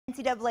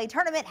NCAA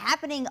tournament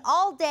happening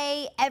all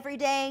day, every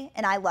day,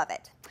 and I love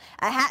it.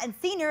 A Hatton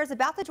senior is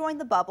about to join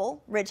the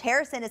bubble. Ridge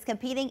Harrison is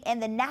competing in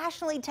the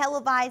nationally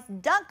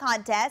televised dunk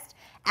contest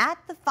at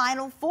the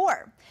Final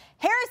Four.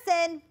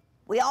 Harrison,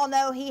 we all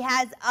know he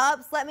has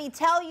ups. Let me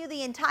tell you,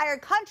 the entire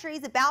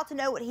country's about to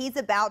know what he's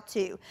about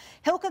to.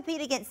 He'll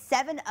compete against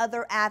 7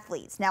 other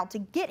athletes. Now, to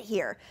get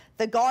here,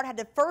 the guard had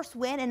to first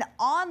win an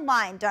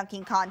online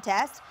dunking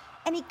contest,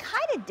 and he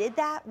kind of did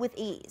that with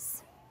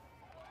ease.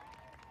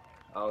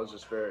 I was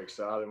just very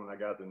excited when I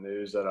got the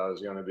news that I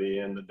was going to be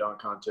in the dunk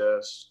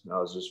contest. I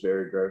was just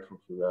very grateful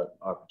for that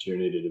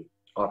opportunity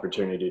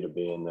to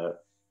be in that.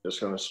 Just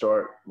going to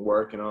start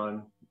working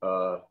on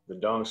the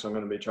dunks I'm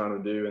going to be trying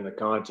to do in the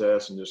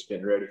contest and just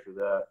getting ready for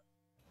that.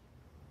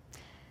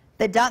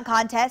 The dunk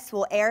contest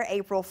will air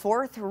April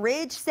 4th.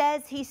 Ridge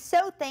says he's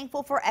so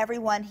thankful for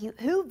everyone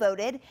who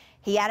voted.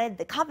 He added,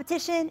 "The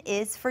competition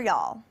is for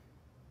y'all."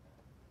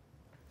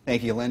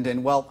 Thank you,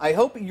 Lyndon. Well, I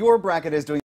hope your bracket is doing